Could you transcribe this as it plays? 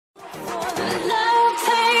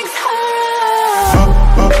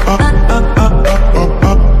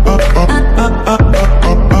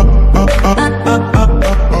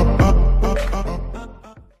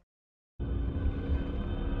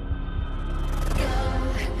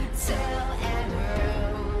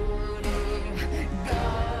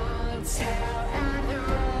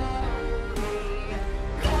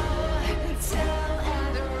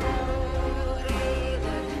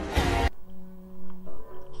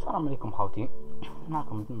السلام عليكم خوتي،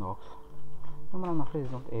 معكم TheKnoxx. اليوم رانا في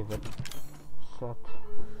ريزيدنت ايفل 7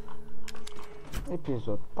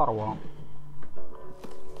 ايبيزود 3.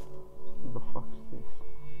 The fuck is this؟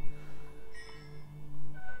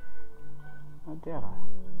 هادي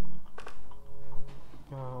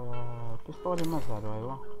راه بيستولي مازالو.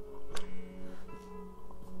 ايوا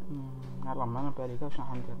يلا ما نباليك واش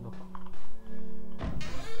راح ندير دوكا.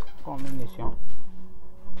 كومبينيسيون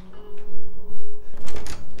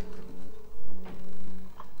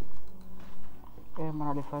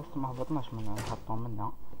المرة اللي فاتت ما هبطناش منها، نهبطو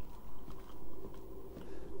منها.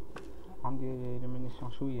 عندي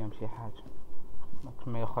المينيسيون شويه مشي حاجه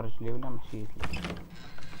ما يخرج لي ولا مشيت لي.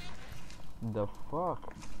 ذا فاك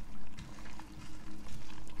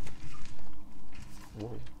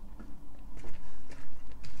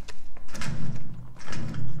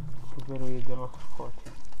سيبيرو يديرو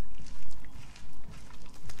خوتي.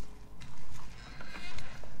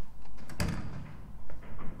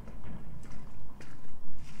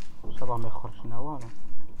 ان شاء الله ما يخرجنا والو.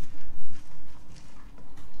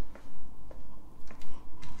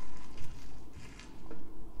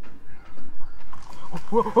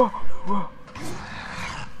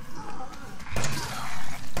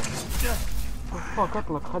 فوق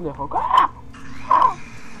اطلق خليه فوق.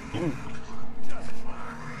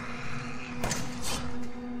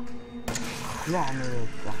 يعني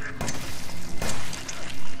لسه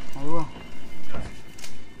ايوه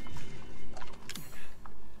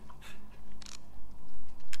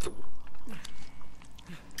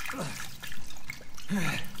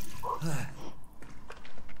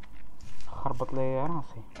خربط لي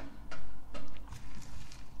راسي.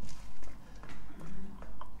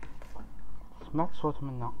 سمعت صوت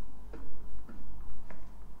منه.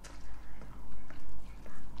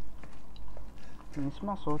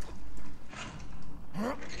 نسمع صوت.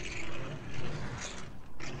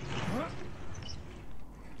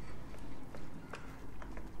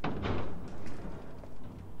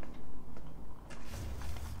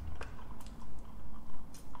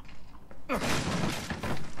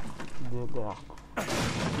 دير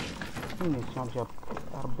الميسيون جابك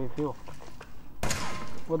ربي في وقتك.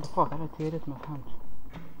 وات ذا فاك على تيريت ما فهمتش.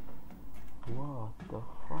 وات ذا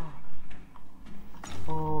فاك.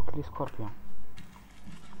 اوه كلي سكوربيون.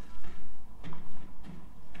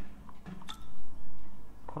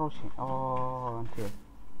 كروشي. اوه انتي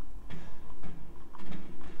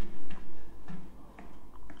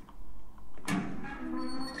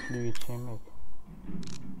لوي تشيميك.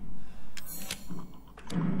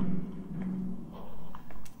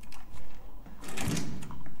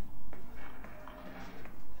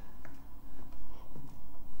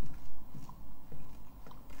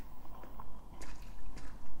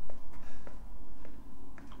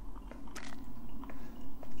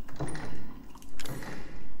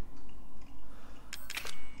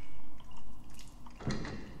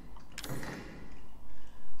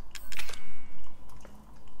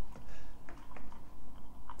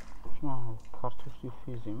 شنو هاد كارتوش ديال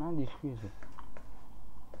فيزي؟ ما عنديش فيزي.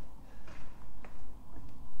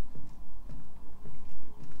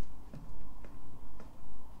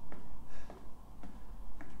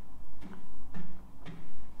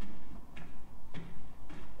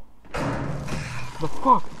 The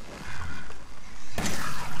fuck؟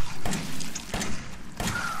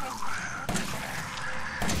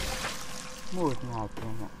 موتني عاد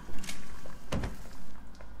انا.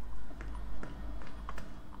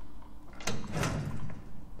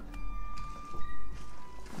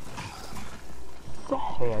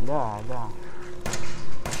 صحي لا لا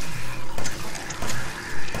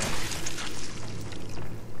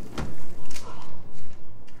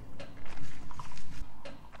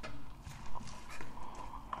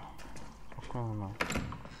شنو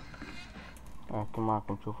كما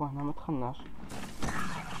راكم تشوفوا هنا ما دخلناش.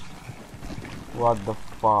 وات ذا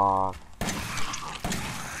فاك.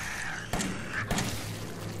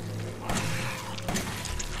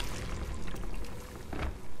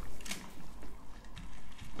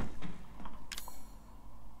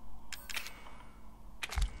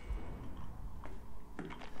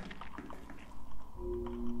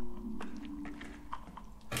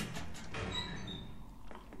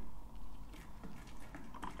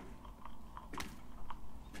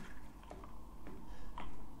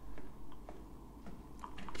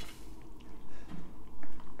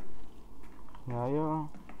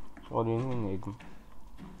 شغليني نجم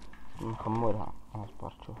نخمرها.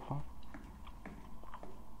 اصبر تشوفها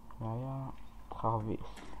هنايا تخافيس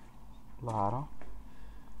لارا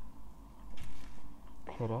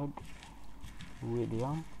كراج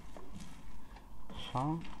ويليام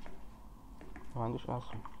شان ما عندوش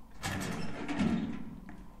اسم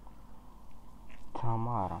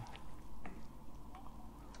تامارا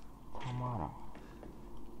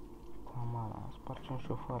اصبر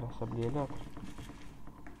نشوفها على حسب ليلات.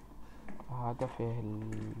 هذا فيه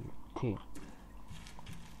التي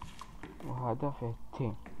وهذا فيه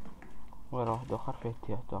التي غير واحد اخر فيه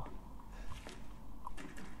التي اخر.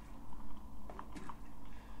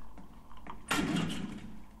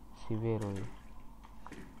 سيفيروي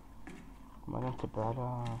ما نتبع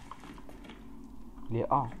على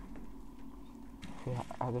لي فيها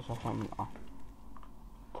 11 من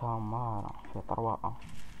تامارا فيها 3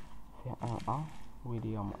 فيها 1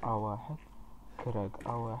 ويليام 1 كراج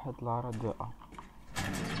 1 لارا 2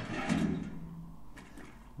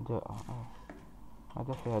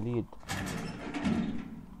 هذا فيها ليد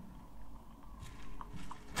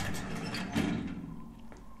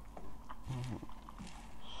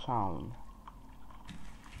شاون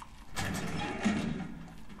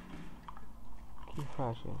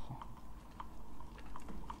كيفاش يا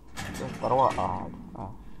سي طرواقة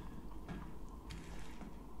هذا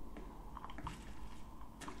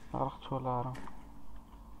غرقت ولا راه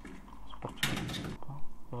صبرت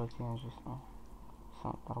بغيتي نجلس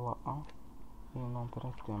سان طرواقة ينون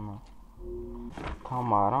بريكتيمون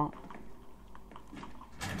تامارا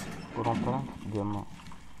ورون بريكتيمون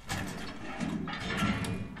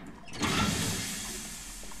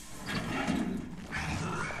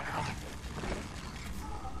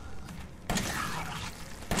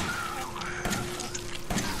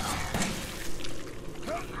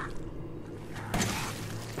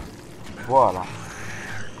فوالا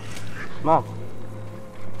مات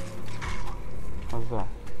هزا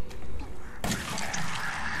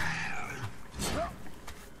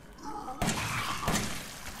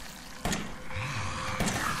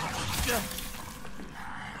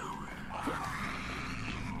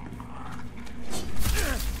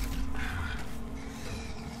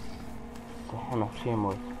صحي محشي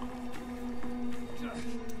يموت.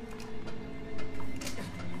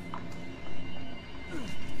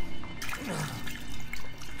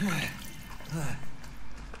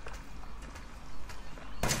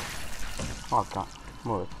 هاكا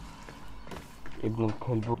موت ابن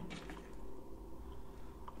الكلب.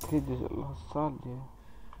 تريد الصال دي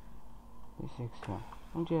سيكسيون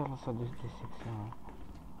نجي الصال دي سيكسيون.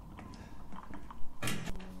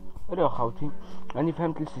 الو خوتي راني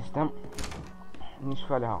فهمت السيستم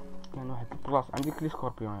نشفى لها. كان واحد البلاصة عندي كلي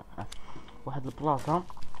سكوربيون واحد البلاصة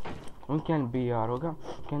وين كان بيار وكاع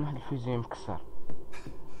كان واحد الفيزي مكسر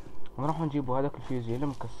نروحو نجيبو هذاك الفيزي اللي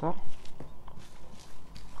مكسر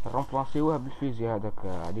نرومبلاسيوه بالفيزي هذاك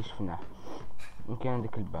اللي شفناه وين كان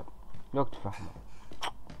داك الباب لوك تفهمو.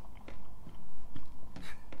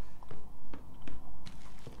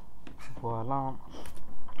 فوالا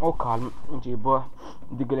او كالم نجيبوه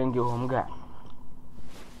دقلنقيوهم كاع.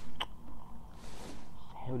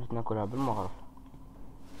 حاولت ناكلها بالمغرف.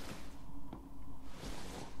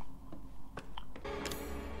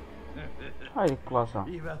 هاي الكلاسة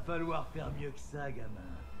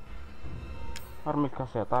ارمي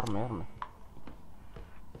الكاسيط ارمي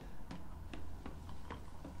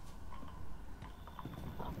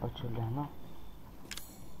تخبطش لهنا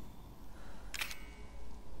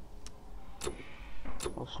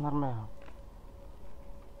واش نرميها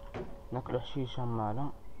ناكلو حشيشة مالا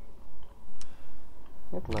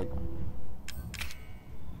يطلق.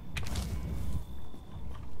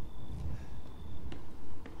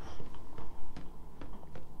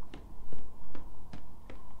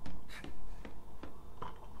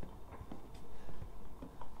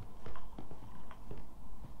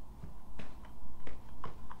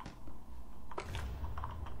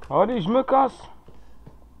 Allez, je me casse.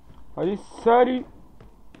 Allez, salut.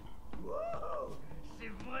 Wow,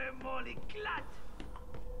 c'est vraiment l'éclate.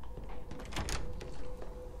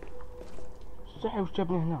 صحي وش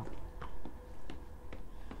جابني هنا؟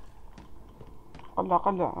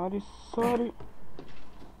 قلع علي سوري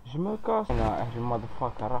جماكاس. انا اهل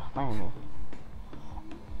المضفاكر راحطيني.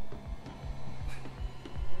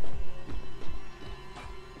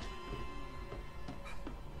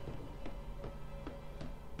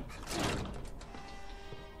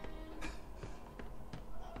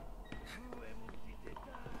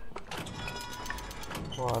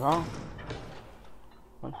 فوالا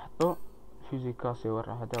ونحطو فيزي كاسي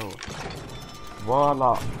ورا هذا هو.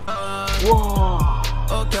 فوالا واه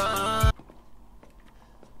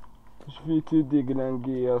فيتو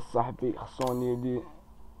ديغلانكي يا صاحبي، خصوني لي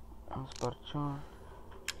سبارتشان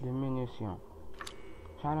لي مينيسيون.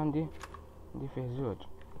 شحال عندي فيه زوج.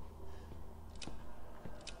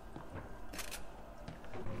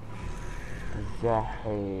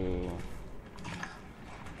 زاحي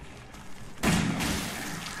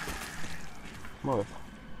موت،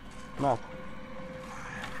 مات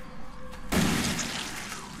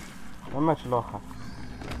ما ماتش الاخر.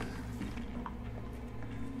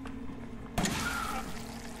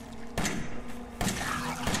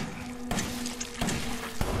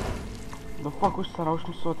 دفاك واش صرا؟ واش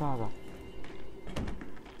الصوت هذا؟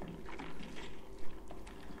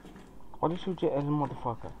 قولي شو جاء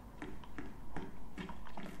المودفاكر.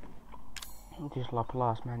 عنديش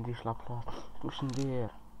لابلاص، ما عنديش لابلاص، واش ندير؟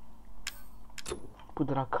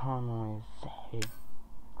 بودرة كانو يا صحي،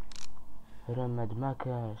 رماد ما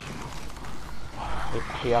كاش،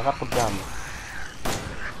 حيا غير قدامي.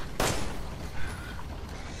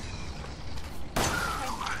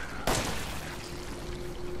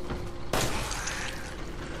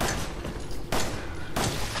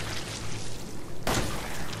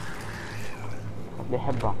 لي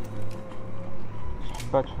حبة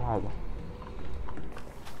حبات في هذا،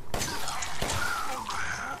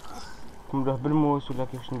 نكملوه بالموس ولا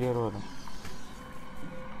كيفاش نديرو له؟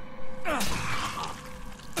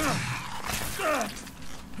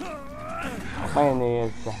 عطيني يا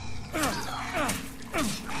الزح،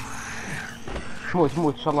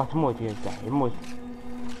 تموت ان شاء الله تموت يا الزح، يموت.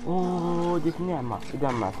 اوه ديك نعمة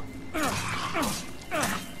اذا مات.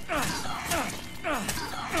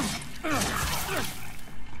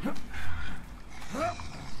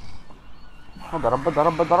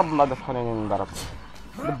 اضرب ما تخليني نضرب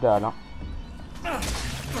بالدالة.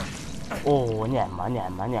 اوه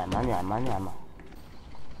نعمة.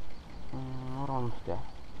 ورا المفتاح.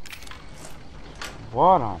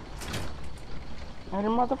 فوالا هذي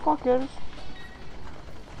الماذر فاكرز.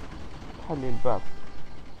 خلي الباب.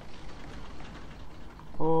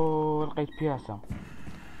 اوه لقيت بياسة.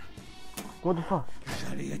 وات ذا فاك؟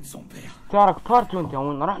 تارك بارتو انت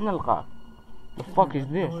وين راح نلقاك؟ The fuck is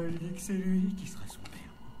this?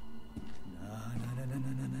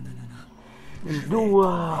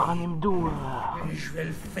 مدوخ راني مدوخ.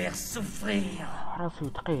 راسي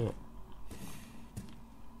ثقيل.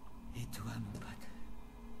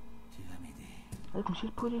 هاك ماشي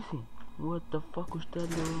البوليسي. وات ذا فاك واش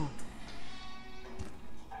دارلو؟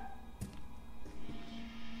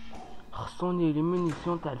 خصوني لي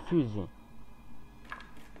مينيسيون تاع الفوزي.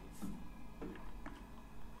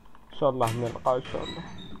 ان شاء الله نلقى ان شاء الله.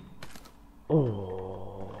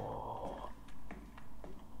 اوه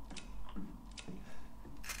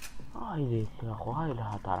هاي ليك يا اخو، هاي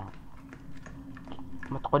لها ترى.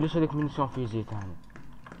 ما تقوليش هذيك مينيسيون فيزي تاني.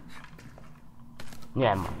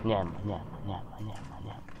 نعمة.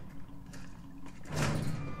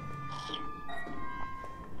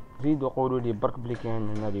 زيدوا قولوا لي برك بلي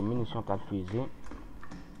كاين هنا لي مينيسيون تاع الفيزي.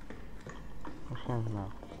 واش كاين هنا؟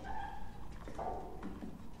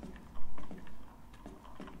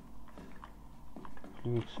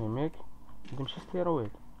 فلويد شيميك. نمشي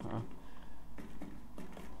ستيرويد.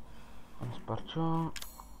 نسبرتشو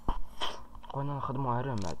قلنا نخدموها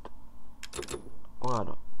رماد.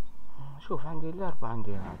 والو شوف عندي الاربعة،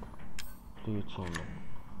 عندي هذا فلويد شيميك.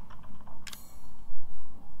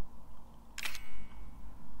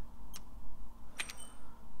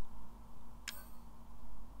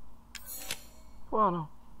 فوالا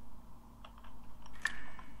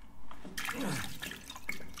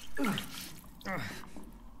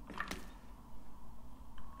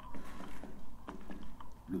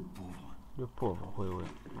le pauvre, oui.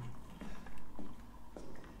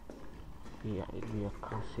 Il lui a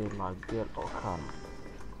cassé la gueule au calme.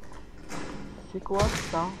 C'est quoi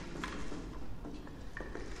ça?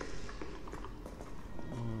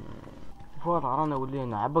 فوالا رانا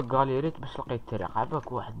ولينا عباك غاليريت باش لقيت الطريق،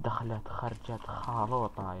 عباك واحد دخلات خرجات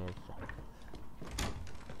خلوطة يا زعما.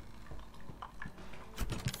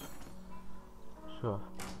 شوف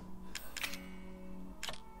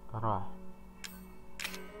راح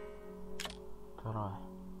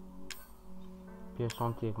بيس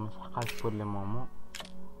انتيك مسحقاش بور لي مومون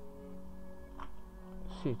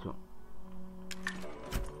سيتو.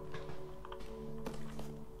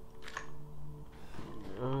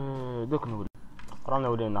 دوك نولي رانا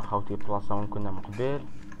ولينا خاوتي بلاصة وين كنا من قبل.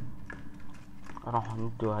 راح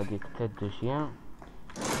ندو هذيك تاد دو شيان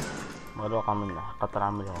مغلوقة منه قطر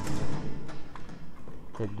عملهم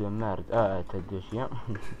تاد دو مارد تاد دو شيان.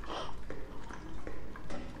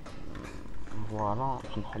 فوالا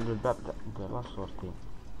باش نحلو الباب دو لا سورتي.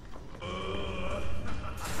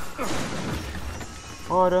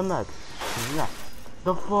 رماد لا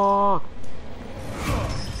ذا فاك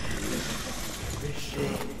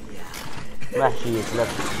وحشية لك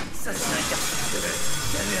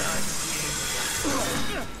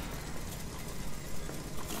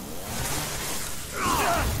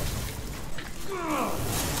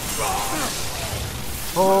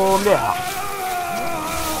اوه مليحة.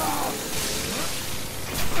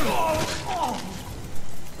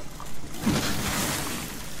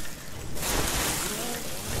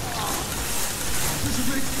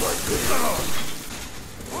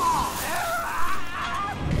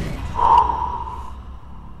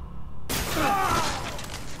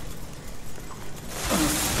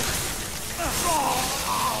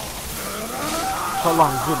 ان شاء الله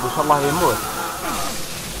نجيبه، ان شاء الله يموت.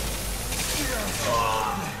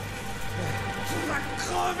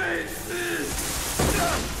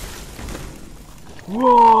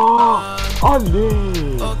 واو علي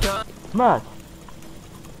مات.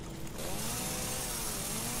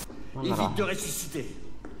 Évite de ressusciter.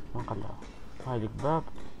 نقلع هايديك باب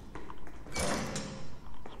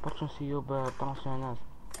سبورت نسيو باب طرونسيوناز.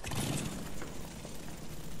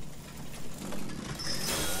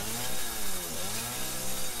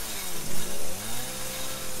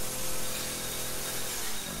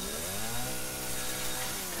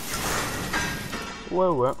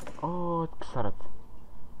 واو اوه تكسرت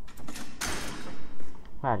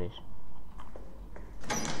معليش.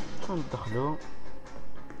 شو ندخلو؟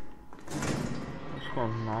 اش كان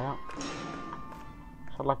هنايا؟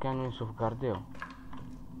 ان شاء الله كانوا نشوف كارديو.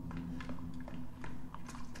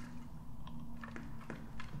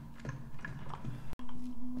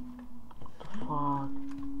 فاك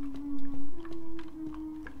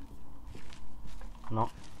نو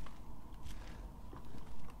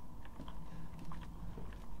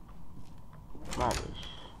معليش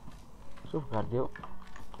شوف كارديو.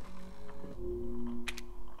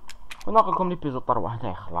 ونلقاكم ليبيزود طروح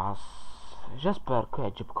تاعي خلاص. جاسبر كو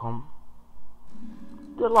يعجبكم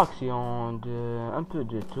دير لاكسيون ان بو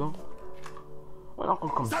دو تو،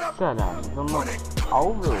 ونلقاكم بالسلام في النص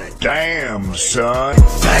او Damn son.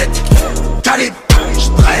 Fête, calibre,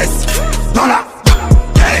 stress, dans la